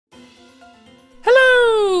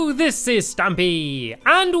Hello, this is Stampy,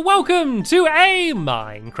 and welcome to a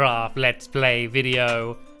Minecraft Let's Play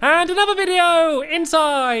video. And another video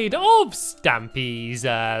inside of Stampy's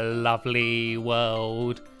lovely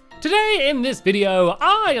world. Today in this video,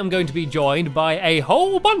 I am going to be joined by a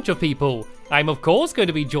whole bunch of people. I'm of course going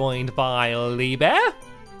to be joined by Lee Bear.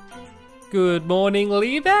 Good morning,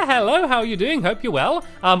 Lee Bear. Hello, how are you doing? Hope you're well.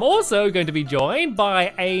 I'm also going to be joined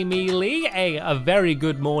by Amy Lee. A very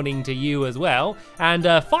good morning to you as well. And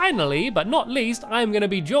finally, but not least, I'm going to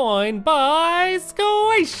be joined by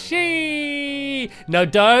Squishy. No,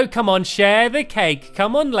 don't. Come on, share the cake.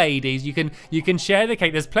 Come on, ladies. You can share the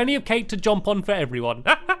cake. There's plenty of cake to jump on for everyone.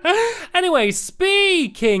 Anyway,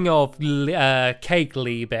 speaking of cake,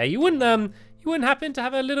 Lee Bear, you wouldn't happen to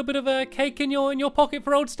have a little bit of a cake in your pocket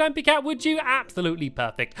for old Stampy Cat, would you? Absolutely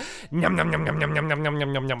perfect. Yum, yum, yum, yum, yum, yum, yum,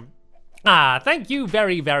 yum, yum, yum. Thank you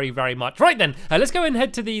very, very, very much. Right then, let's go and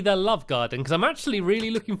head to the love garden, because I'm actually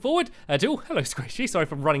really looking forward to... Oh, hello, Squishy. Sorry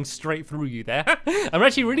for running straight through you there. I'm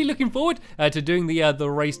actually really looking forward to doing the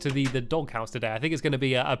race to the doghouse today. I think it's going to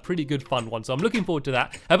be a pretty good fun one, so I'm looking forward to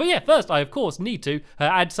that. But yeah, first, I, of course, need to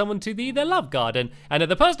add someone to the love garden. And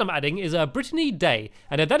the person I'm adding is Brittany Day.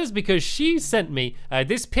 And that is because she sent me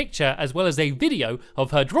this picture, as well as a video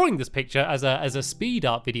of her drawing this picture as a speed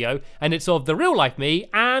art video. And it's of the real-life me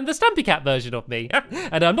and the Stampy Cat version of me.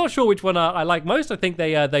 And I'm not sure which one I like most. I think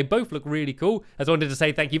they both look really cool. I just wanted to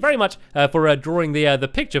say thank you very much for drawing the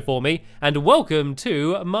picture for me, and welcome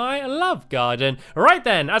to my love garden. Right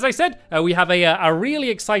then, as I said, we have a really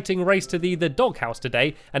exciting race to the doghouse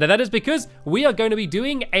today, and that is because we are going to be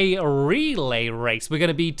doing a relay race. We're going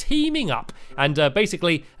to be teaming up, and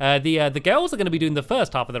basically the girls are going to be doing the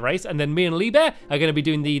first half of the race, and then me and Lee Bear are going to be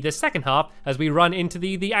doing the second half as we run into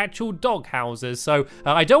the actual dog houses. So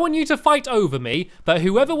I don't want you to fight over me, but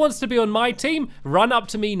whoever wants to be on my team, run up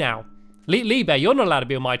to me now. Lee Bear, you're not allowed to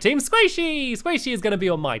be on my team. Squishy is going to be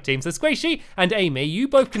on my team. So Squishy and Amy, you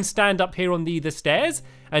both can stand up here on the stairs,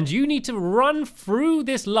 and you need to run through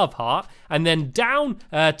this love heart and then down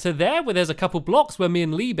to there where there's a couple blocks where me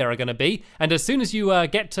and Lee Bear are going to be. And as soon as you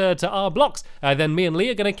get to our blocks, then me and Lee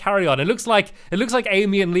are going to carry on. It looks like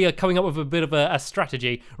Amy and Lee are coming up with a bit of a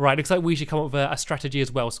strategy. Right, looks like we should come up with a strategy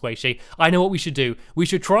as well, Squishy. I know what we should do. We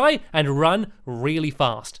should try and run really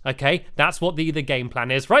fast, okay? That's what the game plan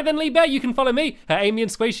is. Right then, Lee Bear, you can follow me. Amy and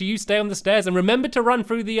Squishy, you stay on the stairs, and remember to run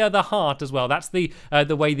through the heart as well. That's the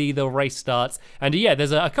way the race starts. And yeah,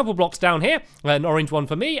 there's a couple blocks down here, an orange one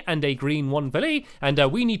for me and a green one for Lee, and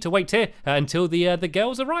we need to wait here until the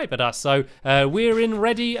girls arrive at us. So we're in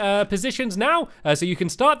ready positions now, so you can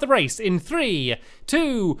start the race in 3,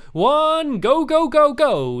 2, 1, go, go, go,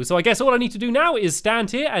 go. So I guess all I need to do now is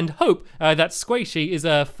stand here and hope that Squishy is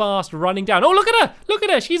fast running down. Oh, look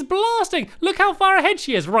at her, she's blasting. Look how far ahead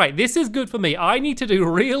she is. Right, this is good for me. I need to do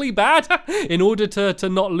really bad in order to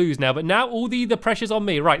not lose now, but now all the pressure's on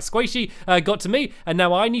me. Right, Squishy got to me, and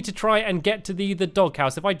now I need to try and get to the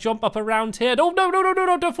doghouse. If I jump up around here, oh no,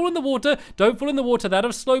 don't fall in the water. Don't fall in the water.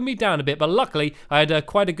 That'll slow me down a bit, but luckily I had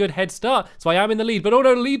quite a good head start, so I am in the lead. But oh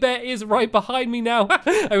no, Lee Bear is right behind me now.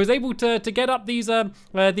 I was able to get up these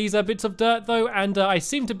bits of dirt though, and I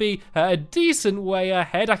seem to be a decent way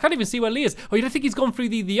ahead. I can't even see where Lee is. Oh, you don't think he's gone through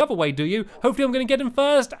the other way, do you? Hopefully I'm going to get him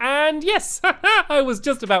first, and yes, I was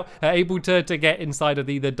just about able to get inside of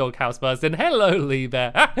the doghouse first. And hello, Lee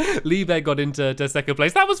Bear. Lee Bear got into second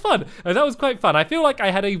place. That was fun. That was quite fun. I feel like I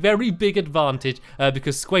had a very big advantage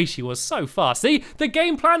because Squishy was so fast. See, the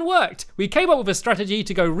game plan worked. We came up with a strategy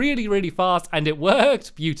to go really, really fast, and it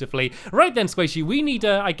worked beautifully. Right then, Squishy, we need,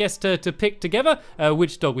 I guess, to pick together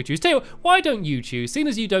which dog we choose. Tell you, why don't you choose? Seeing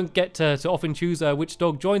as you don't get to often choose which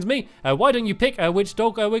dog joins me, why don't you pick which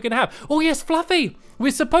dog we're going to have? Oh yes, Fluffy.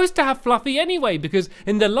 We're supposed to have Fluffy anyway, because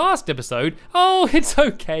in the last episode, oh, it's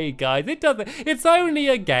okay, guys. It's only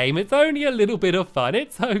a game. It's only a little bit of fun.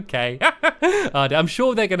 It's okay. I'm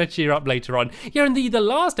sure they're going to cheer up later on. Yeah, in the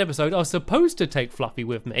last episode, I was supposed to take Fluffy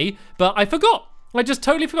with me, but I forgot. I just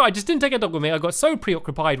totally forgot. I just didn't take a dog with me. I got so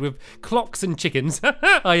preoccupied with clocks and chickens.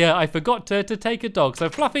 I forgot to take a dog. So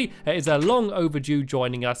Fluffy is a long overdue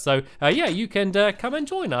joining us. So yeah, you can come and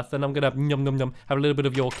join us. And I'm going to have a little bit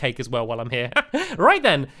of your cake as well while I'm here. Right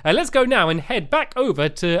then, let's go now and head back over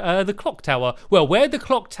to the clock tower. Well, where the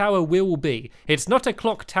clock tower will be. It's not a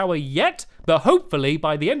clock tower yet, but hopefully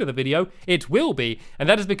by the end of the video, it will be. And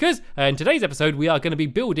that is because in today's episode, we are going to be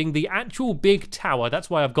building the actual big tower. That's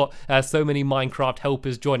why I've got so many Minecraft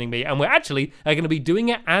helpers joining me. And we're actually going to be doing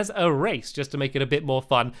it as a race, just to make it a bit more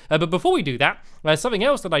fun. But before we do that, something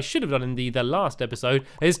else that I should have done in the last episode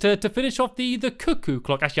is to finish off the cuckoo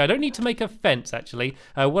clock. Actually, I don't need to make a fence, actually.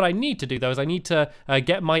 What I need to do, though, is I need to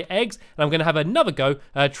get my eggs, and I'm going to have another go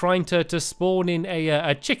trying to spawn in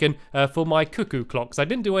a chicken for my cuckoo clock. Because I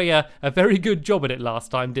didn't do a very good job at it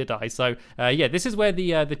last time, did I? So, yeah, this is where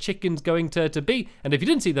the chicken's going to be. And if you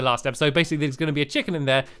didn't see the last episode, basically there's going to be a chicken in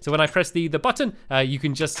there. So when I press the button, you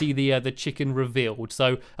can just see the chicken revealed.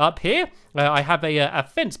 So up here, I have a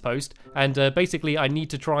fence post, and basically I need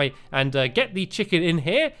to try and get the chicken in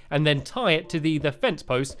here and then tie it to the fence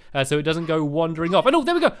post so it doesn't go wandering off. And oh,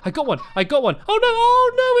 there we go. I got one.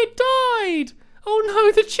 Oh no, it died. Oh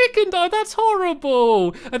no, the chicken died. That's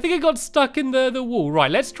horrible. I think it got stuck in the wall. Right,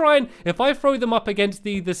 let's try and, if I throw them up against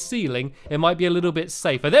the ceiling, it might be a little bit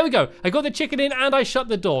safer. There we go. I got the chicken in and I shut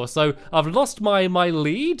the door. So I've lost my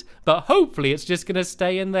lead, but hopefully it's just going to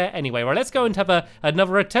stay in there anyway. Right, let's go and have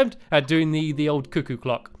another attempt at doing the old cuckoo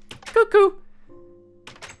clock. Cuckoo.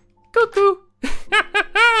 Cuckoo.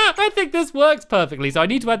 I think this works perfectly. So I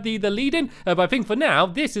need to add the lead in, but I think for now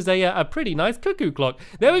this is a pretty nice cuckoo clock.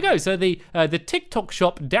 There we go. So the TikTok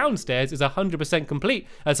shop downstairs is 100% complete.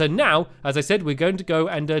 So now, as I said, we're going to go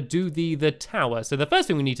and do the tower. So the first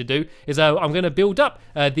thing we need to do is I'm going to build up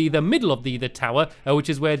the middle of the tower, which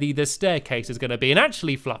is where the staircase is going to be. And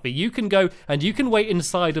actually, Fluffy, you can go and you can wait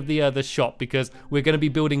inside of the shop because we're going to be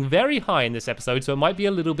building very high in this episode, so it might be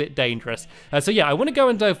a little bit dangerous. So yeah, I want to go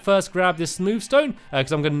and first grab this smooth stone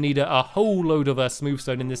because I'm going to need a whole load of smooth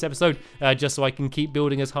stone in this episode just so I can keep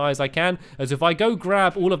building as high as I can. As if I go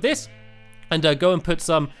grab all of this and go and put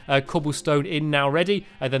some cobblestone in now ready,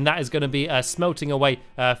 then that is going to be smelting away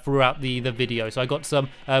throughout the video. So I got some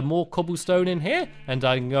more cobblestone in here, and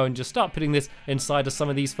I can go and just start putting this inside of some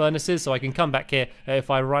of these furnaces so I can come back here if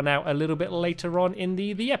I run out a little bit later on in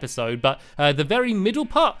the episode. But the very middle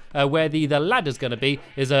part where the ladder's going to be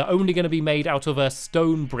is only going to be made out of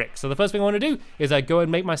stone bricks. So the first thing I want to do is go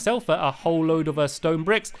and make myself a whole load of stone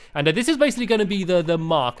bricks, and this is basically going to be the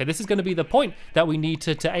marker. This is going to be the point that we need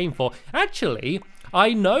to aim for. Actually,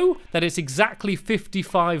 I know that it's exactly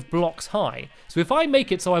 55 blocks high. So if I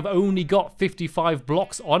make it so I've only got 55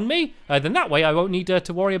 blocks on me, then that way I won't need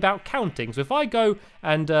to worry about counting. So if I go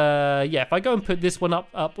and, yeah, if I go and put this one up,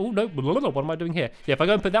 oh no, what am I doing here? Yeah, if I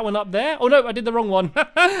go and put that one up there, oh no, I did the wrong one.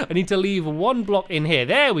 I need to leave one block in here.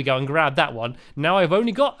 There we go, and grab that one. Now I've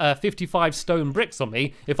only got 55 stone bricks on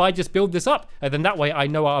me. If I just build this up, then that way I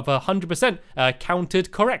know I've 100%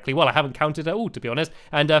 counted correctly. Well, I haven't counted at all, to be honest.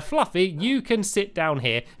 And Fluffy, you can sit down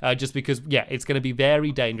here just because, yeah, it's going to be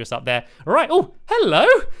very dangerous up there. All right, oh, hello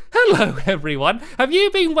everyone. Have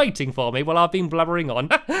you been waiting for me while I've been blubbering on?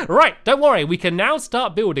 Right, don't worry, we can now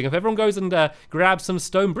start building. If everyone goes and grabs some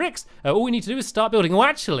stone bricks, all we need to do is start building. Oh,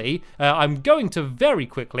 actually, I'm going to very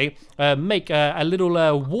quickly make a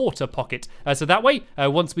little water pocket. So that way,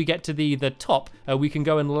 once we get to the top, we can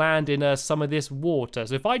go and land in some of this water.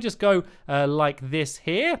 So if I just go like this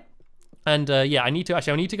here, and yeah, I need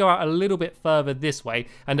to go out a little bit further this way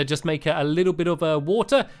and just make a little bit of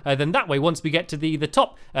water. Then that way, once we get to the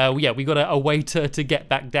top, yeah, we got a way to get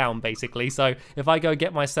back down, basically. So if I go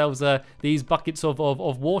get myself these buckets of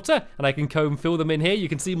water, and I can go and fill them in here, you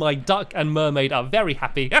can see my duck and mermaid are very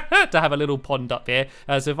happy to have a little pond up here.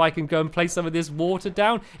 So if I can go and place some of this water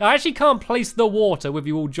down, I actually can't place the water with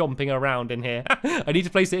you all jumping around in here. I need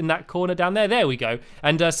to place it in that corner down there. There we go.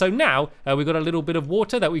 And so now we've got a little bit of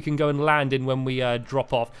water that we can go and land in when we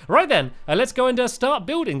drop off. Right then, let's go and start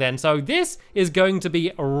building then. So this is going to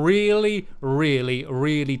be really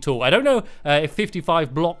tall. I don't know if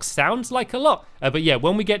 55 blocks sounds like a lot, but yeah,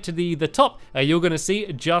 when we get to the top, you're going to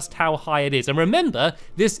see just how high it is. And remember,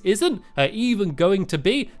 this isn't even going to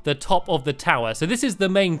be the top of the tower. So this is the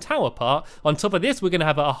main tower part. On top of this, we're going to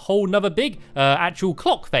have a whole nother big actual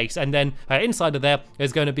clock face, and then inside of there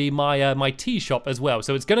is going to be my tea shop as well.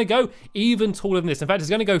 So it's going to go even taller than this. In fact, it's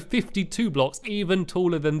going to go 52 blocks even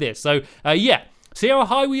taller than this. So yeah, see how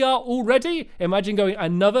high we are already? Imagine going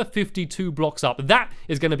another 52 blocks up. That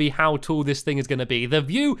is going to be how tall this thing is going to be. The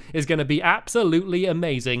view is going to be absolutely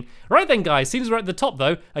amazing. Right then, guys, since we're at the top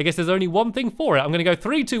though, I guess there's only one thing for it. I'm going to go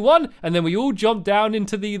 3, 2, 1, and then we all jump down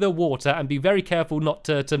into the water, and be very careful not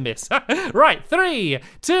to miss. Right, 3,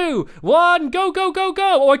 2, 1, go, go, go,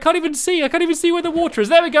 go. Oh, I can't even see where the water is.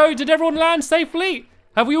 There we go. Did everyone land safely?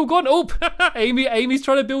 Have we all gone? Oh, Amy's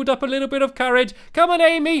trying to build up a little bit of courage. Come on,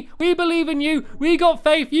 Amy. We believe in you. We got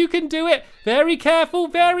faith. You can do it. Very careful,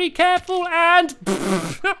 and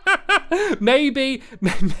maybe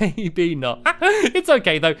not. It's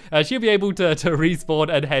okay though. She'll be able to respawn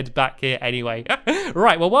and head back here anyway.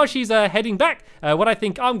 Right, well, while she's heading back, what I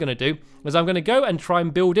think I'm gonna do is I'm gonna go and try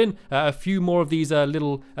and build in a few more of these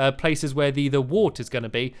little places where the water's gonna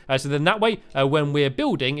be. So then that way, when we're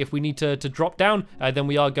building, if we need to drop down, then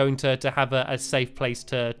we are going to have a safe place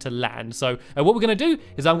to land. So what we're gonna do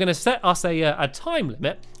is I'm gonna set us a time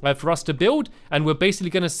limit for us to build, and we're basically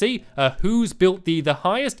gonna see who's built the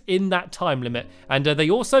highest in that time limit. And they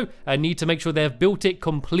also need to make sure they've built it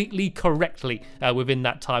completely correctly within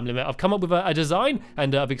that time limit. I've come up with a design,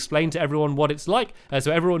 and I've explained to everyone what it's like,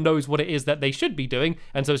 so everyone knows what it is that they should be doing.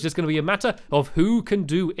 And so it's just going to be a matter of who can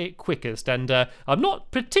do it quickest. And I'm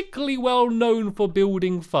not particularly well known for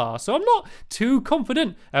building fast, so I'm not too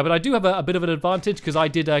confident, but I do have a bit of an advantage because I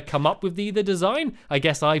did come up with the design. I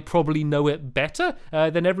guess I probably know it better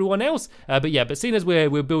than everyone else. But seeing as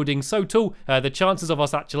we're building so tall, the chances of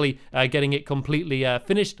us actually getting it completely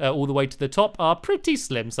finished all the way to the top are pretty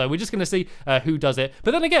slim. So we're just going to see who does it.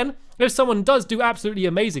 But then again, if someone does do absolutely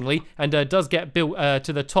amazingly and does get built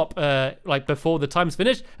to the top like before the time's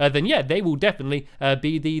finished, then yeah, they will definitely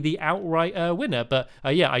be the outright winner. But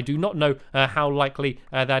yeah, I do not know how likely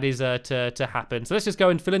that is to happen. So let's just go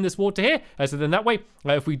and fill in this water here. So then that way,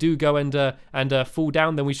 if we do go and fall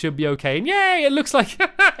down, then we should be okay. And yay, it looks like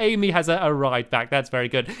Amy has a ride back. That's very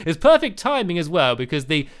good. It's perfect timing as well because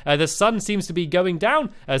the sun seems to be going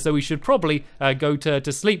down, so we should probably go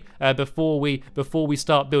to sleep before we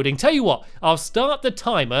start building. Tell you what, I'll start the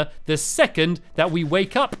timer the second that we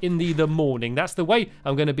wake up in the morning. That's the way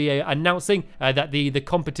I'm going to be announcing that the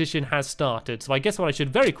competition has started. So I guess what I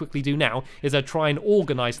should very quickly do now is try and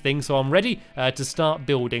organize things so I'm ready to start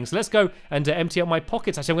building. So let's go and empty out my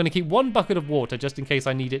pockets. Actually, I'm going to keep one bucket of water just in case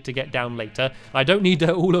I need it to get down later. I don't need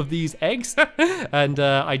all of these eggs and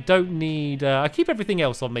I don't need I keep everything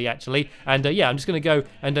else on me actually. And yeah, I'm just going to go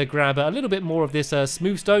and grab a little bit more of this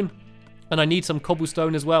smooth stone. And I need some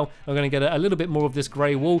cobblestone as well. I'm going to get a little bit more of this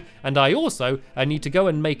grey wool. And I also need to go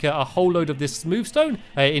and make a whole load of this smooth stone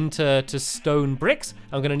into stone bricks.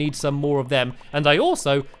 I'm going to need some more of them. And I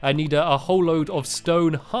also need a whole load of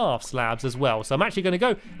stone half slabs as well. So I'm actually going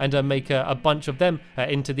to go and make a bunch of them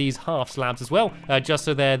into these half slabs as well. Just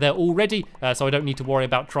so they're all ready. So I don't need to worry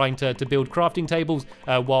about trying to build crafting tables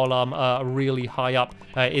while I'm really high up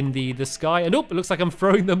in the sky. And oh, it looks like I'm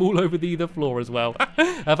throwing them all over the floor as well.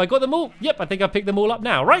 Have I got them all? Yep, I think I picked them all up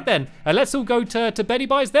now. Right then, let's all go to beddy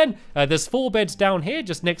buys then. There's 4 beds down here,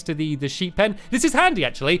 just next to the sheep pen. This is handy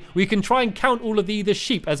actually. We can try and count all of the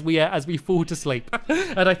sheep as we fall to sleep.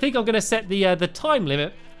 And I think I'm going to set the time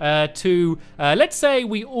limit to let's say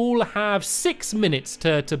we all have 6 minutes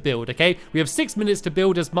to build. Okay, we have 6 minutes to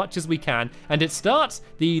build as much as we can, and it starts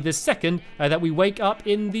the second that we wake up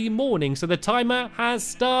in the morning. So the timer has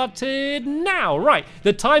started now. Right,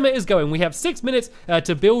 the timer is going. We have 6 minutes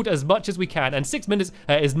to build as much as we can, and 6 minutes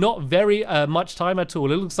is not very much time at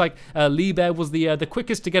all. It looks like Lee Bear was the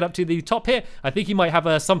quickest to get up to the top here. I think he might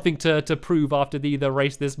have something to prove after the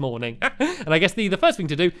race this morning. And I guess the first thing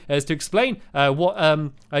to do is to explain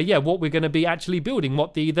what we're going to be actually building,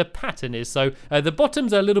 what the pattern is. So the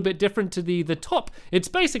bottom's a little bit different to the top. It's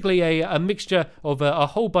basically a mixture of a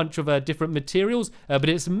whole bunch of different materials, but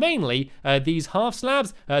it's mainly these half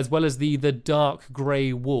slabs as well as the dark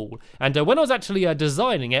grey wool. And when I was actually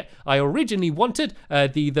designing it, I originally wanted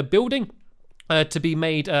the building to be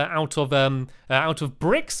made out of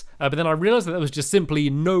bricks, but then I realized that there was just simply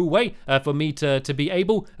no way for me to be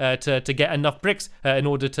able to get enough bricks in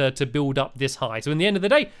order to build up this high. So in the end of the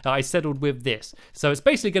day, I settled with this. So it's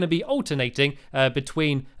basically going to be alternating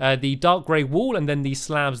between the dark grey wool and then these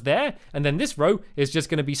slabs there, and then this row is just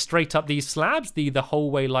going to be straight up these slabs the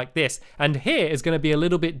whole way like this. And here is going to be a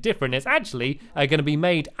little bit different. It's actually going to be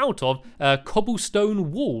made out of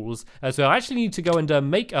cobblestone walls. So I actually need to go and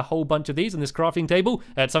make a whole bunch of these on this crafting table.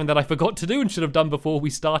 It's something that I forgot to do and should have done before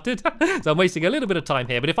we started. So I'm wasting a little bit of time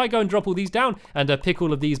here. But if I go and drop all these down and pick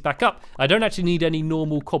all of these back up, I don't actually need any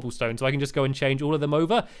normal cobblestone. So I can just go and change all of them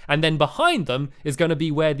over. And then behind them is going to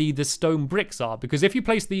be where the stone bricks are. Because if you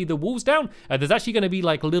place the walls down, there's actually going to be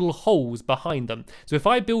like little holes behind them. So if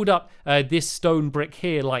I build up this stone brick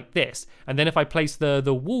here like this, and then if I place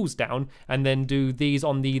the walls down and then do these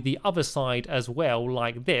on the other side as well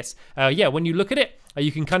like this, yeah, when you look at it,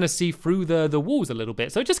 you can kind of see through the walls a little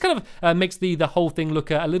bit. So it just kind of makes the whole thing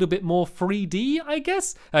look a little bit more 3D, I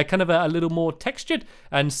guess, kind of a little more textured.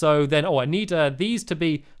 And so then, I need these to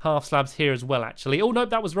be half slabs here as well, actually. Oh, no,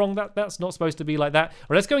 that was wrong. That's not supposed to be like that.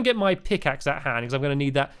 Well, let's go and get my pickaxe at hand, because I'm going to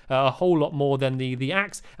need that a whole lot more than the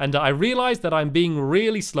axe. And I realized that I'm being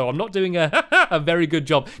really slow. I'm not doing a very good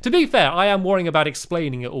job. To be fair, I am worrying about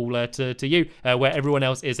explaining it all to you, where everyone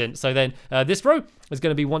else isn't. So then this row is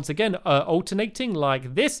going to be once again alternating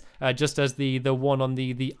like this, just as the one on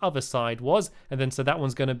the other side was. And then so that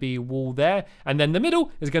one's going to be wall there. And then the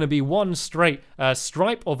middle is going to be one straight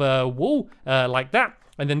stripe of a wall like that.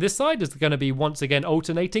 And then this side is going to be once again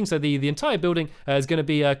alternating, so the entire building is going to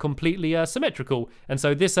be completely symmetrical. And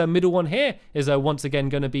so this middle one here is once again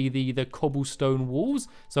going to be the cobblestone walls.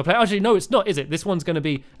 So actually, no, it's not, is it? This one's going to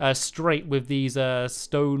be straight with these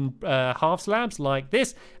stone half slabs like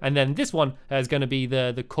this. And then this one is going to be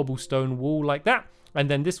the cobblestone wall like that. And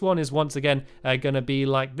then this one is once again going to be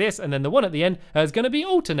like this. And then the one at the end is going to be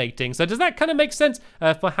alternating. So does that kind of make sense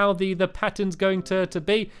for how the pattern's going to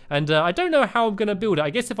be? And I don't know how I'm going to build it. I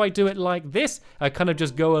guess if I do it like this, I kind of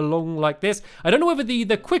just go along like this. I don't know whether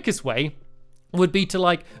the quickest way would be to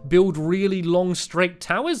like build really long straight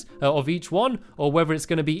towers of each one, or whether it's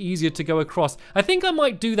going to be easier to go across. I think I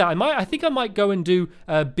might do that. I think I might go and do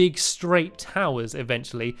big straight towers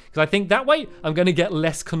eventually, because I think that way I'm going to get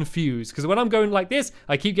less confused, because when I'm going like this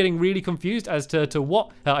I keep getting really confused as to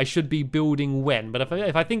what I should be building when. But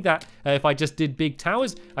if I think that if I just did big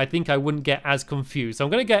towers, I think I wouldn't get as confused. So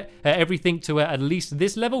I'm going to get everything to at least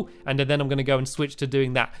this level, and then I'm going to go and switch to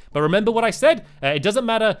doing that. But remember what I said, it doesn't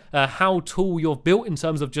matter how tall you've built in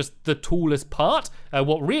terms of just the tallest part.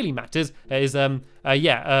 What really matters is how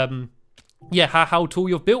tall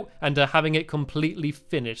you've built and having it completely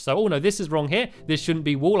finished. So, oh no, this is wrong here. This shouldn't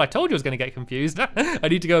be wall. I told you I was going to get confused. I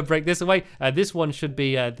need to go and break this away. This one should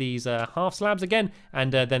be these half slabs again,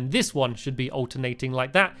 and then this one should be alternating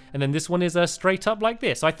like that, and then this one is straight up like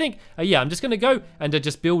this. So I think, I'm just going to go and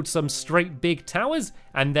just build some straight big towers,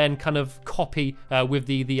 and then kind of copy with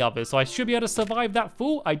the others. So I should be able to survive that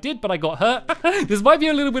fall. I did, but I got hurt. This might be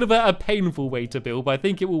a little bit of a painful way to build, but I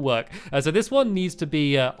think it will work. So this one needs to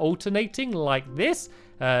be alternating like this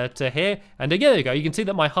to here, and there you go. You can see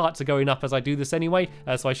that my hearts are going up as I do this anyway,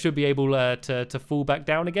 so I should be able to fall back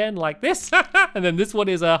down again like this. And then this one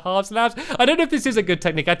is half slabs. I don't know if this is a good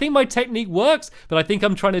technique. I think my technique works, but I think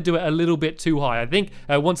I'm trying to do it a little bit too high. I think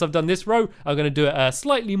once I've done this row, I'm going to do it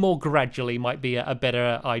slightly more gradually. Might be a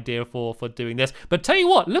better idea for doing this. But tell you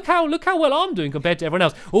what, look how well I'm doing compared to everyone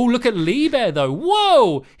else. Oh, look at Lee Bear though.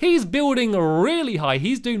 Whoa, he's building really high.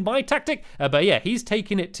 He's doing my tactic, but yeah, he's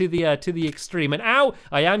taking it to the extreme. And ow,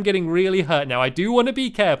 I am getting really hurt now. I do want to be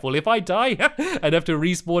careful. If I die, I'd have to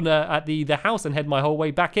respawn at the house and head my whole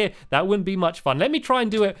way back here. That wouldn't be much fun. Let me try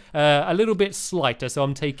and do it a little bit slighter, so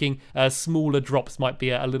I'm taking smaller drops. Might be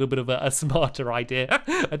a little bit of a smarter idea.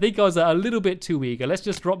 I think I was a little bit too eager. Let's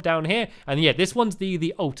just drop down here, and yeah, this one's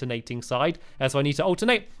the alternating side. So I need to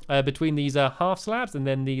alternate between these half slabs and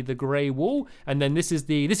then the grey wall, and then this is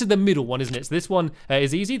the middle one, isn't it? So this one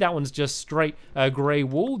is easy. That one's just straight grey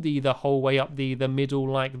wall the whole way up the middle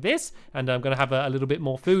like this, and I'm gonna have a little bit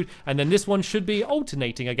more food, and then this one should be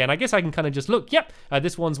alternating again. I guess I can kind of just look. Yep,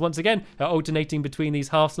 this one's once again alternating between these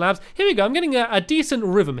half slabs. Here we go. I'm getting a decent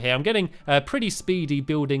rhythm here. I'm getting pretty speedy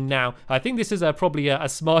building now. I think this is probably a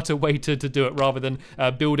smarter way to do it rather than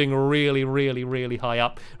building really high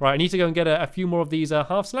up. Right, I need to go and get a few more of these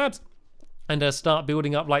half slabs and start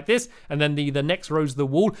building up like this, and then the next row's the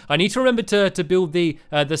wall. I need to remember to build the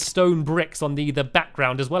stone bricks on the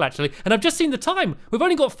background as well, actually. And I've just seen the time. We've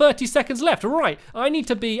only got 30 seconds left. Right, I need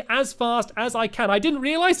to be as fast as I can. I didn't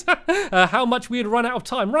realize how much we had run out of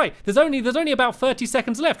time. Right, there's only about 30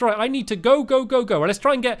 seconds left. Right, I need to go. Right, let's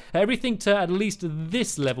try and get everything to at least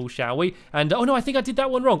this level, shall we? And oh no, I think I did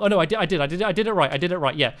that one wrong. Oh no, I did it right. I did it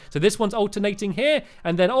right. Yeah. So this one's alternating here,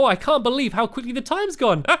 and then I can't believe how quickly the time's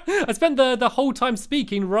gone. I spent the whole time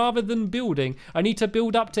speaking rather than building. I need to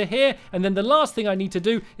build up to here, and then the last thing I need to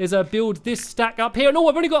do is build this stack up here. No,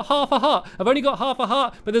 I've only got half a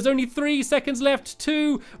heart. But there's only 3 seconds left.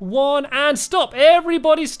 2, 1, and stop.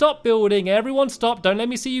 Everybody stop building. Everyone stop. Don't let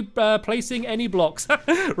me see you placing any blocks.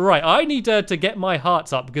 Right, I need to get my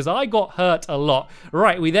hearts up because I got hurt a lot.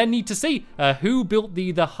 Right, we then need to see who built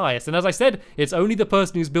the highest. And as I said, it's only the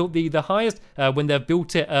person who's built the highest when they've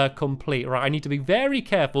built it complete. Right, I need to be very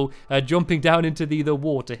careful jumping jumping down into the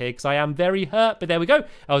water here because I am very hurt. But there we go.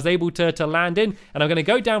 I was able to land in, and I'm going to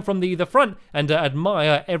go down from the front and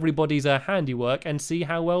admire everybody's handiwork and see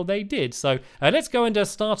how well they did. So let's go and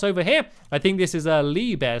start over here. I think this is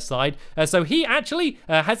Lee Bear's side. So he actually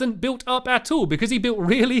hasn't built up at all because he built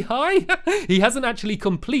really high. He hasn't actually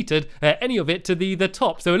completed any of it to the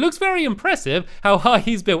top. So it looks very impressive how high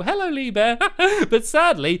he's built. Hello, Lee Bear. But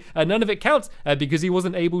sadly, none of it counts because he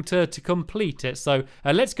wasn't able to complete it. So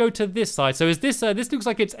let's go to this side. So is this looks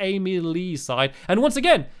like it's Amy Lee's side. And once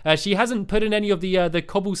again, she hasn't put in any of the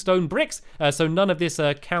cobblestone bricks. So none of this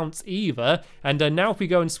counts either. And now if we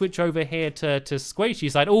go and switch over here to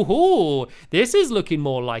Squishy's side. Oh, this is looking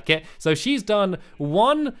more like it. So she's done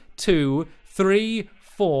 1, 2, 3,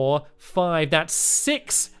 4, 5. That's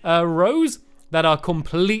 6 rows that are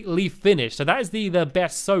completely finished. So that is the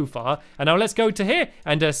best so far. And now let's go to here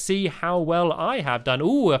and see how well I have done.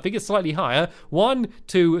 Ooh, I think it's slightly higher. 1,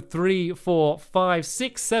 2, 3, 4, 5,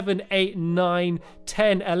 6, 7, 8, 9,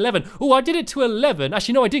 10, 11. Oh, I did it to 11.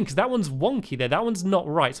 Actually, no, I didn't because that one's wonky there. That one's not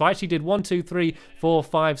right. So I actually did 1, 2, 3, 4,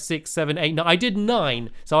 5, 6, 7, 8, 9. I did 9.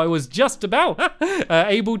 So I was just about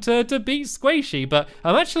able to beat Squishy. But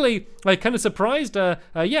I'm actually kind of surprised,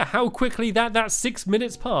 yeah, how quickly that 6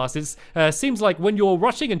 minutes passed. It seems like when you're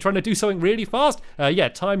rushing and trying to do something really fast, yeah,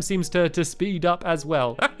 time seems to speed up as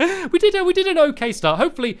well. we did an okay start.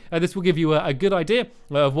 Hopefully, this will give you a good idea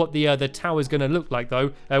of what the tower is going to look like,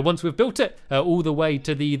 though, once we've built it all the way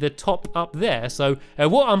to the top up there. So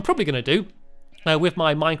what I'm probably going to do with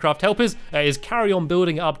my Minecraft helpers is carry on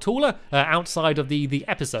building it up taller outside of the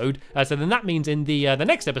episode. So then that means in the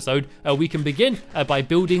next episode we can begin by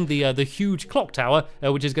building the huge clock tower,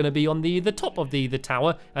 which is going to be on the top of the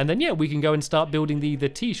tower, and then yeah, we can go and start building the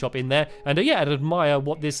tea shop in there, and yeah, and admire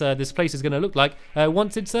what this place is going to look like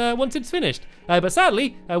once it's finished. But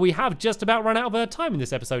sadly, we have just about run out of time in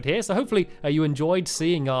this episode here. So hopefully you enjoyed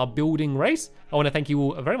seeing our building race. I want to thank you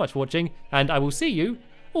all very much for watching, and I will see you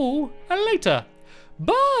all later.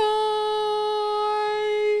 Bye!